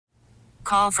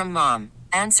Call from mom.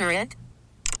 Answer it.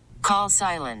 Call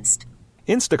silenced.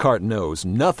 Instacart knows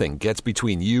nothing gets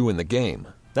between you and the game.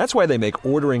 That's why they make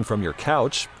ordering from your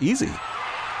couch easy.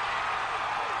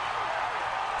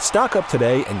 Stock up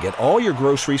today and get all your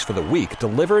groceries for the week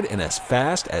delivered in as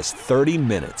fast as 30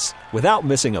 minutes without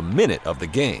missing a minute of the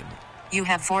game. You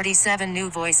have 47 new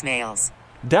voicemails.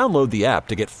 Download the app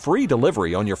to get free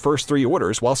delivery on your first 3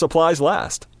 orders while supplies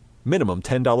last. Minimum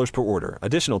 $10 per order.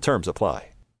 Additional terms apply.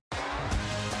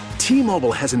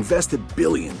 T-Mobile has invested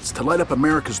billions to light up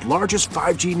America's largest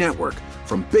 5G network,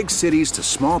 from big cities to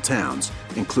small towns,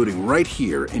 including right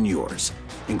here in yours.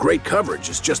 And great coverage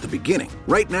is just the beginning.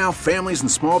 Right now, families and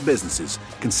small businesses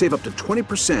can save up to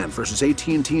 20% versus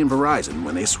AT&T and Verizon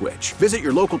when they switch. Visit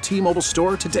your local T-Mobile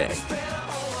store today.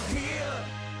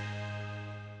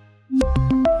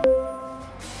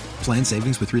 Plan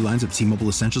savings with 3 lines of T-Mobile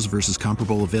Essentials versus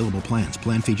comparable available plans.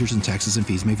 Plan features and taxes and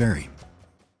fees may vary.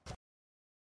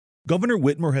 Governor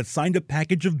Whitmer has signed a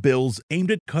package of bills aimed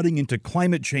at cutting into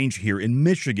climate change here in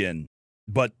Michigan.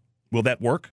 But will that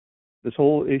work? This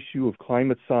whole issue of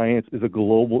climate science is a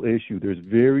global issue. There's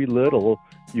very little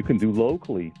you can do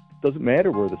locally. It doesn't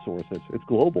matter where the source is. It's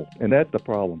global, and that's the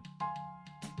problem.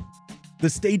 The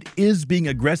state is being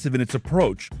aggressive in its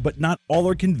approach, but not all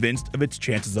are convinced of its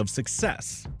chances of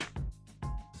success.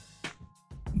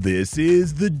 This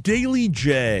is the Daily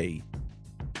J.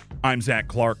 I'm Zach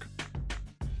Clark.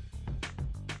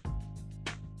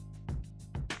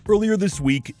 Earlier this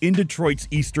week, in Detroit's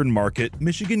Eastern Market,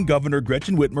 Michigan Governor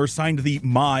Gretchen Whitmer signed the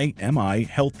My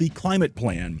Healthy Climate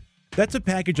Plan. That's a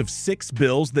package of 6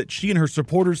 bills that she and her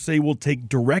supporters say will take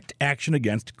direct action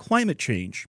against climate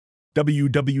change.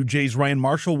 WWJ's Ryan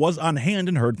Marshall was on hand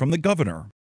and heard from the governor.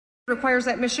 Requires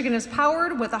that Michigan is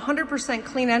powered with 100%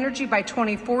 clean energy by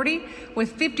 2040,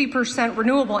 with 50%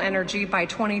 renewable energy by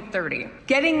 2030.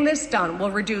 Getting this done will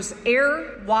reduce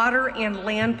air, water, and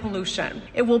land pollution.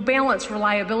 It will balance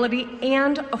reliability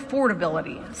and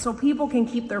affordability so people can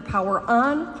keep their power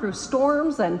on through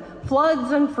storms and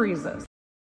floods and freezes.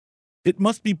 It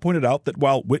must be pointed out that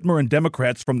while Whitmer and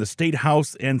Democrats from the State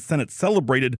House and Senate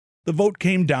celebrated, the vote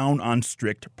came down on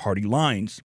strict party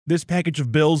lines. This package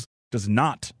of bills does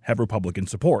not have Republican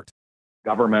support.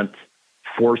 Government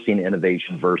forcing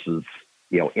innovation versus,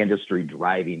 industry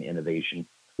driving innovation,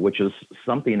 which is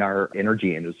something our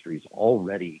energy industry is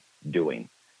already doing.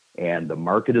 And the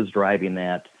market is driving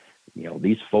that.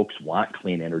 These folks want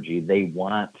clean energy. They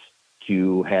want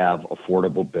to have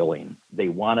affordable billing. They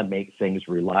want to make things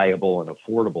reliable and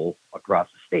affordable across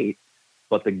the state.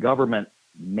 But the government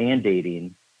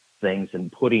mandating things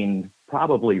and putting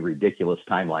probably ridiculous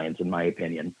timelines, in my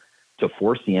opinion, to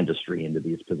force the industry into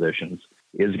these positions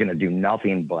is going to do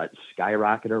nothing but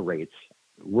skyrocket our rates.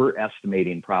 We're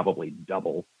estimating probably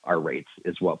double our rates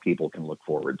is what people can look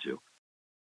forward to.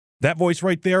 That voice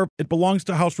right there, it belongs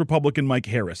to House Republican Mike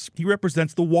Harris. He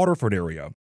represents the Waterford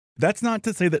area. That's not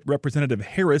to say that Representative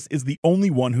Harris is the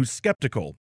only one who's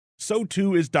skeptical. So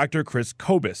too is Dr. Chris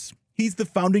Kobus. He's the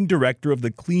founding director of the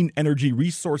Clean Energy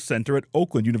Resource Center at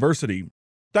Oakland University.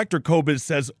 Dr. Kobus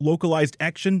says localized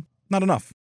action, not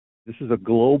enough. This is a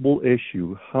global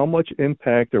issue. How much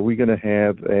impact are we going to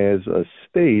have as a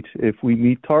state if we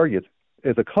meet targets?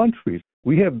 As a country,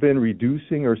 we have been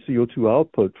reducing our CO2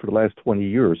 output for the last 20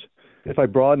 years. If I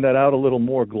broaden that out a little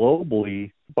more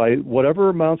globally, by whatever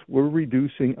amounts we're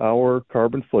reducing our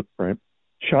carbon footprint,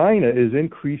 China is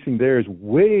increasing theirs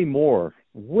way more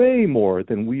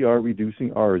than we are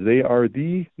reducing ours. They are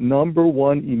the number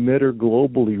one emitter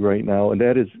globally right now, and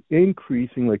that is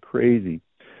increasing like crazy.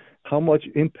 How much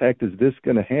impact is this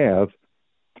going to have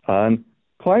on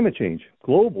climate change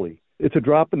globally? It's a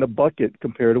drop in the bucket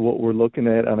compared to what we're looking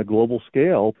at on a global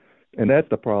scale, and that's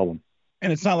the problem.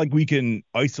 And it's not like we can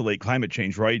isolate climate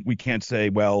change, right? We can't say,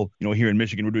 well, here in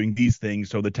Michigan, we're doing these things,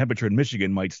 so the temperature in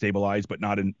Michigan might stabilize, but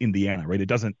not in Indiana, right? It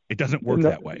doesn't work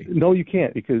that way. No, you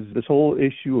can't, because this whole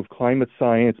issue of climate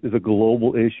science is a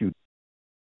global issue.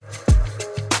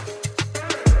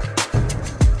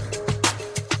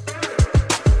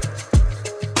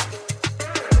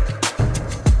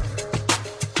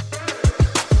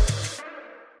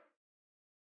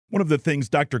 One of the things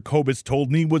Dr. Kobus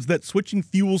told me was that switching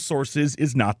fuel sources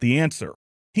is not the answer.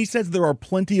 He says there are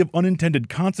plenty of unintended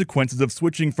consequences of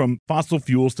switching from fossil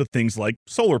fuels to things like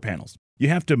solar panels. You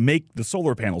have to make the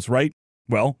solar panels, right?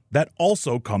 Well, that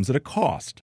also comes at a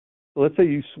cost. Let's say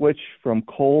you switch from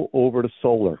coal over to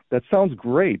solar. That sounds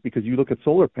great because you look at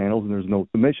solar panels and there's no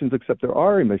emissions, except there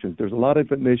are emissions. There's a lot of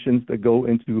emissions that go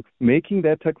into making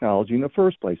that technology in the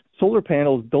first place. Solar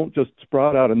panels don't just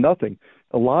sprout out of nothing.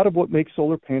 A lot of what makes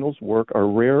solar panels work are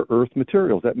rare earth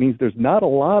materials. That means there's not a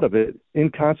lot of it in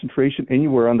concentration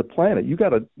anywhere on the planet. You got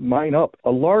to mine up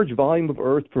a large volume of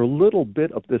earth for a little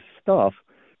bit of this stuff.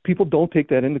 People don't take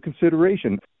that into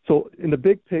consideration. So in the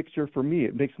big picture, for me,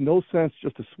 it makes no sense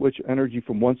just to switch energy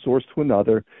from one source to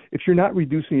another if you're not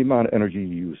reducing the amount of energy you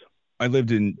use. I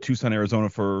lived in Tucson, Arizona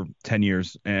for 10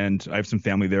 years, and I have some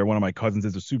family there. One of my cousins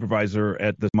is a supervisor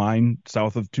at the mine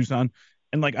south of Tucson.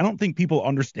 And I don't think people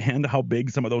understand how big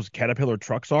some of those Caterpillar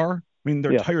trucks are. I mean,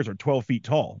 their tires are 12 feet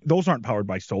tall. Those aren't powered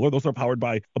by solar. Those are powered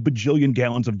by a bajillion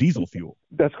gallons of diesel fuel.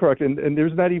 That's correct. And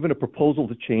there's not even a proposal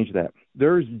to change that.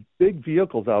 There's big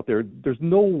vehicles out there. There's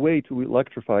no way to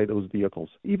electrify those vehicles.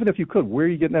 Even if you could, where are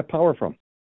you getting that power from?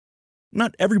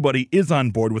 Not everybody is on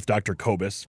board with Dr.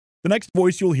 Kobus. The next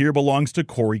voice you'll hear belongs to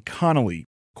Corey Connolly.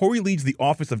 Corey leads the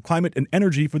Office of Climate and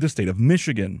Energy for the state of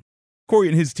Michigan. Corey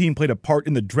and his team played a part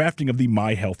in the drafting of the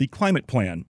My Healthy Climate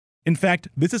Plan. In fact,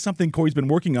 this is something Corey's been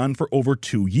working on for over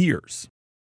 2 years.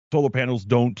 Solar panels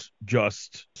don't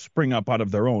just spring up out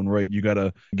of their own, right? You got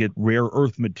to get rare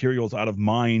earth materials out of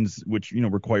mines, which,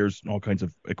 requires all kinds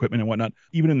of equipment and whatnot.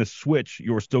 Even in the switch,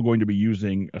 you're still going to be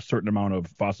using a certain amount of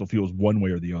fossil fuels one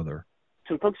way or the other.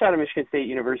 Some folks out of Michigan State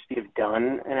University have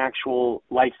done an actual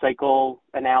life cycle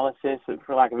analysis,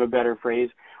 for lack of a better phrase,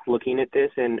 looking at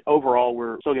this. And overall,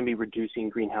 we're still going to be reducing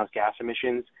greenhouse gas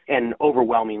emissions. And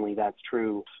overwhelmingly, that's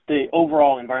true. The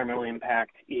overall environmental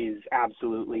impact is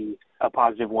absolutely a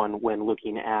positive one when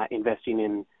looking at investing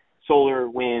in solar,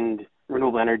 wind,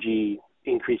 renewable energy,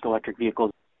 increased electric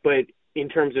vehicles. But in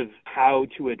terms of how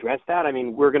to address that,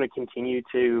 we're going to continue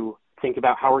to think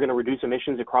about how we're going to reduce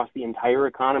emissions across the entire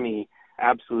economy.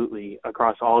 Absolutely,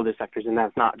 across all of the sectors, and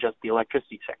that's not just the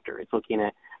electricity sector. It's looking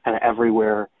at kind of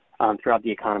everywhere throughout the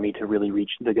economy to really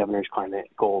reach the governor's climate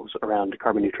goals around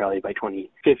carbon neutrality by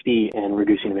 2050 and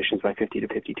reducing emissions by 50 to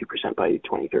 52% by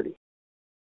 2030.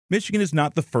 Michigan is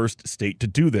not the first state to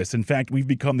do this. In fact, we've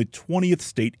become the 20th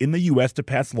state in the U.S. to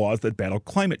pass laws that battle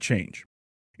climate change.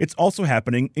 It's also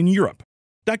happening in Europe.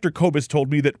 Dr. Kobus told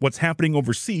me that what's happening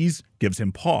overseas gives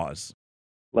him pause.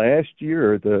 Last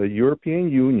year, the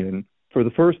European Union, for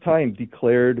the first time,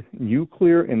 declared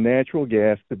nuclear and natural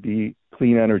gas to be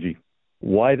clean energy.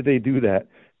 Why did they do that?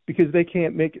 Because they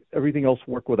can't make everything else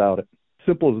work without it.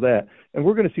 Simple as that. And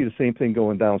we're going to see the same thing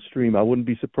going downstream. I wouldn't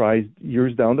be surprised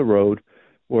years down the road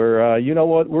where,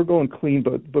 we're going clean,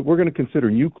 but we're going to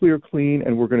consider nuclear clean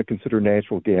and we're going to consider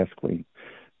natural gas clean.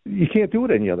 You can't do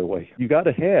it any other way. You got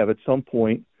to have, at some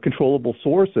point, controllable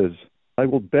sources. I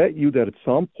will bet you that at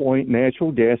some point,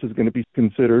 natural gas is going to be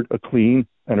considered a clean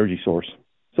energy source.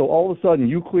 So all of a sudden,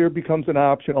 nuclear becomes an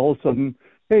option. All of a sudden,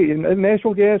 hey, and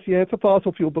natural gas, it's a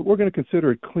fossil fuel, but we're going to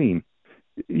consider it clean.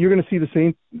 You're going to see the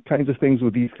same kinds of things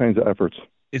with these kinds of efforts.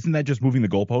 Isn't that just moving the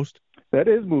goalpost? That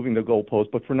is moving the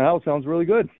goalpost, but for now, it sounds really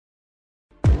good.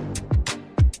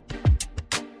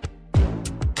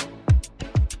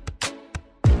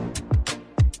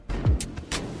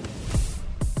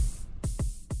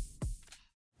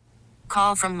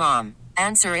 Call from mom.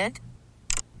 Answer it.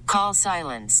 Call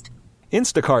silenced.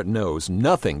 Instacart knows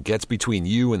nothing gets between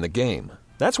you and the game.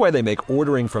 That's why they make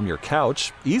ordering from your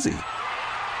couch easy.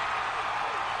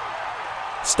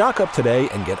 Stock up today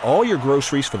and get all your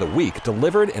groceries for the week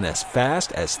delivered in as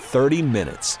fast as 30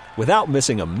 minutes without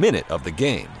missing a minute of the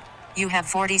game. You have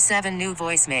 47 new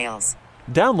voicemails.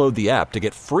 Download the app to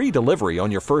get free delivery on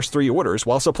your first 3 orders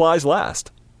while supplies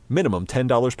last. Minimum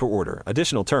 $10 per order.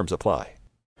 Additional terms apply.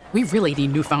 We really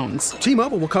need new phones.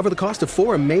 T-Mobile will cover the cost of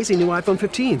 4 amazing new iPhone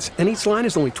 15s, and each line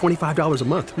is only $25 a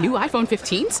month. New iPhone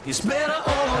 15s? It's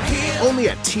better over here. Only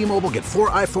at T-Mobile, get 4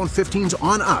 iPhone 15s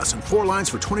on us and 4 lines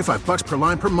for $25 per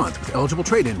line per month with eligible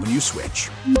trade-in when you switch.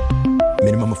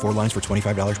 Minimum of 4 lines for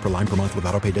 $25 per line per month with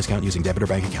autopay discount using debit or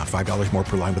bank account. $5 more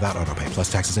per line without autopay,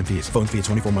 plus taxes and fees. Phone fee at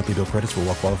 24 monthly bill credits for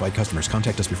well-qualified customers.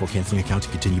 Contact us before canceling account to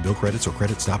continue bill credits or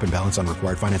credit stop and balance on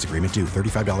required finance agreement due.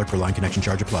 $35 per line connection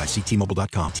charge applies. See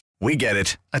T-Mobile.com. We get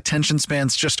it. Attention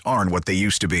spans just aren't what they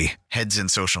used to be. Heads in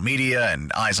social media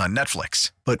and eyes on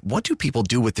Netflix. But what do people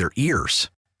do with their ears?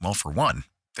 Well, for one,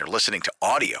 they're listening to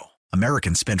audio.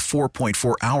 Americans spend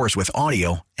 4.4 hours with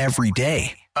audio every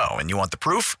day. Oh, and you want the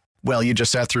proof? Well, you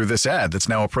just sat through this ad that's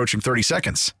now approaching 30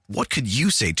 seconds. What could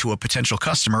you say to a potential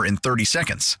customer in 30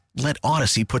 seconds? Let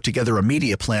Odyssey put together a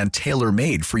media plan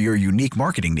tailor-made for your unique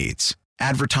marketing needs.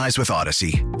 Advertise with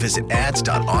Odyssey. Visit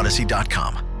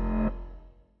ads.odyssey.com.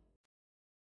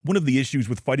 One of the issues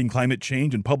with fighting climate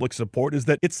change and public support is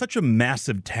that it's such a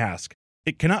massive task.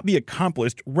 It cannot be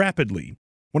accomplished rapidly.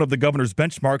 One of the governor's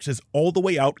benchmarks is all the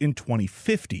way out in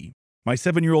 2050. My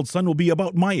 7-year-old son will be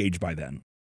about my age by then.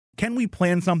 Can we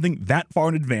plan something that far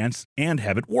in advance and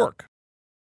have it work?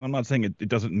 I'm not saying it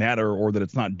doesn't matter or that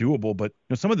it's not doable, but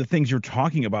some of the things you're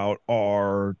talking about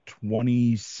are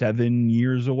 27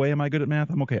 years away. Am I good at math?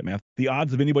 I'm okay at math. The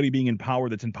odds of anybody being in power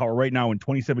that's in power right now in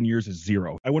 27 years is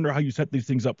 0. I wonder how you set these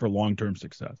things up for long-term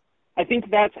success. I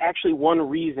think that's actually one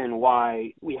reason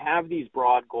why we have these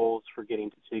broad goals for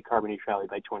getting to carbon neutrality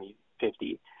by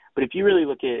 2050. But if you really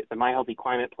look at the My Healthy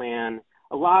Climate Plan,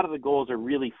 a lot of the goals are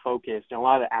really focused, and a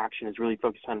lot of the action is really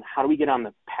focused on how do we get on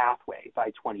the pathway by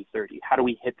 2030? How do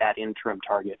we hit that interim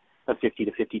target of 50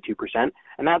 to 52%?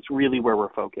 And that's really where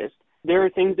we're focused. There are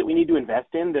things that we need to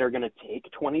invest in that are going to take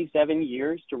 27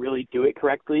 years to really do it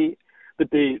correctly.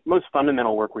 But the most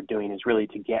fundamental work we're doing is really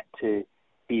to get to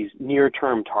these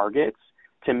near-term targets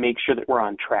to make sure that we're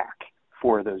on track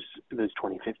for those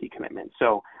 2050 commitments.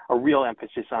 So a real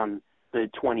emphasis on the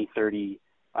 2030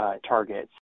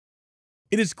 targets.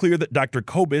 It is clear that Dr.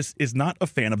 Kobus is not a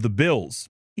fan of the bills.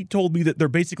 He told me that they're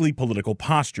basically political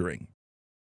posturing.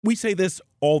 We say this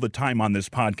all the time on this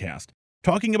podcast.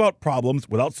 Talking about problems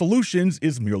without solutions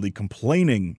is merely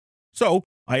complaining. So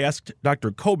I asked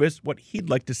Dr. Kobus what he'd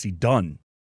like to see done.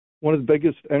 One of the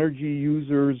biggest energy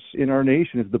users in our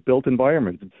nation is the built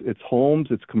environment. It's homes,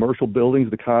 it's commercial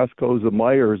buildings, the Costco's, the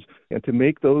Myers, and to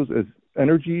make those as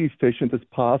energy efficient as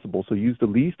possible. So use the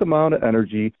least amount of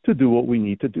energy to do what we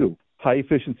need to do. High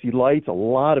efficiency lights, a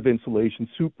lot of insulation,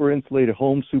 super insulated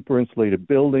homes, super insulated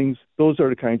buildings. Those are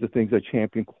the kinds of things I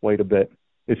champion quite a bit.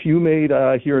 If you made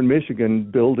here in Michigan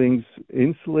buildings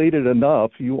insulated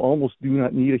enough, you almost do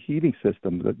not need a heating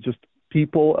system. Just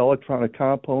people, electronic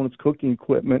components, cooking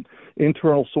equipment,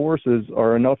 internal sources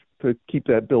are enough to keep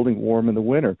that building warm in the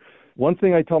winter. One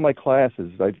thing I tell my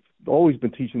classes, I've always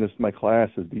been teaching this to my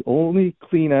classes, the only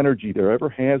clean energy there ever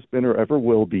has been or ever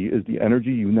will be is the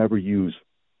energy you never use.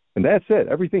 And that's it.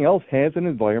 Everything else has an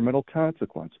environmental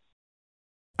consequence.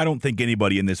 I don't think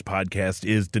anybody in this podcast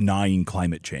is denying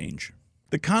climate change.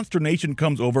 The consternation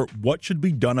comes over what should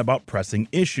be done about pressing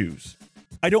issues.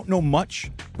 I don't know much,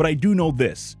 but I do know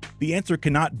this. The answer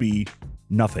cannot be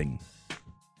nothing.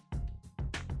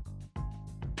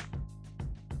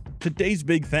 Today's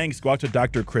big thanks go out to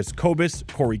Dr. Chris Kobus,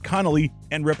 Corey Connolly,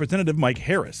 and Representative Mike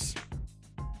Harris.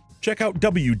 Check out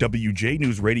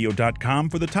wwjnewsradio.com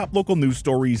for the top local news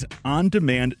stories on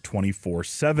demand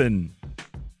 24/7.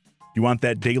 You want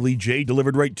that Daily J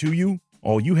delivered right to you?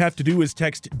 All you have to do is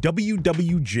text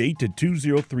WWJ to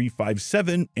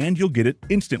 20357 and you'll get it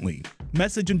instantly.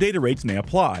 Message and data rates may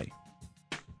apply.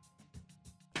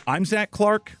 I'm Zach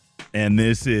Clark, and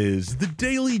this is the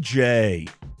Daily J.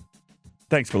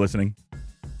 Thanks for listening.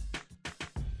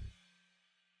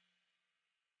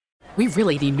 We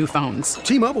really need new phones.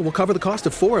 T-Mobile will cover the cost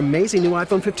of 4 amazing new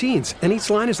iPhone 15s, and each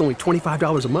line is only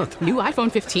 $25 a month. New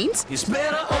iPhone 15s? It's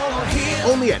better over here.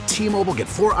 Only at T-Mobile, get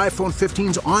 4 iPhone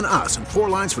 15s on us and 4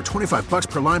 lines for $25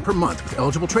 per line per month with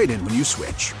eligible trade-in when you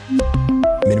switch.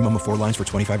 Minimum of 4 lines for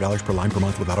 $25 per line per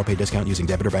month with autopay discount using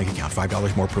debit or bank account.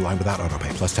 $5 more per line without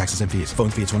autopay, plus taxes and fees. Phone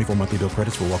fee at 24 monthly bill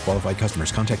credits for well-qualified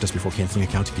customers. Contact us before canceling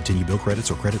account to continue bill credits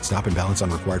or credit stop and balance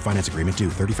on required finance agreement due.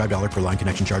 $35 per line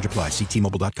connection charge applies. See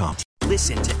T-Mobile.com.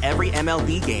 Listen to every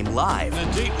MLB game live.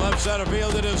 In the deep left center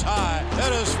field, it is high,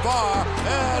 it is far,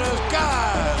 it is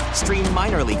gone. Stream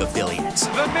minor league affiliates.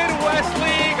 The Midwest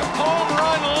League home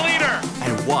run leader.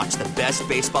 And watch the best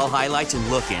baseball highlights and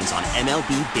look-ins on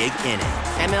MLB Big Inning.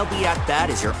 MLB At Bat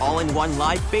is your all-in-one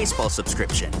live baseball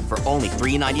subscription for only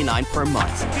 $3.99 per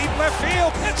month. Deep left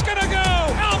field, it's gonna go.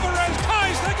 Alvarez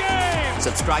ties the game.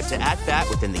 Subscribe to At Bat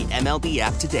within the MLB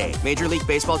app today. Major League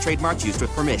Baseball trademarks used with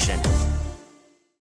permission.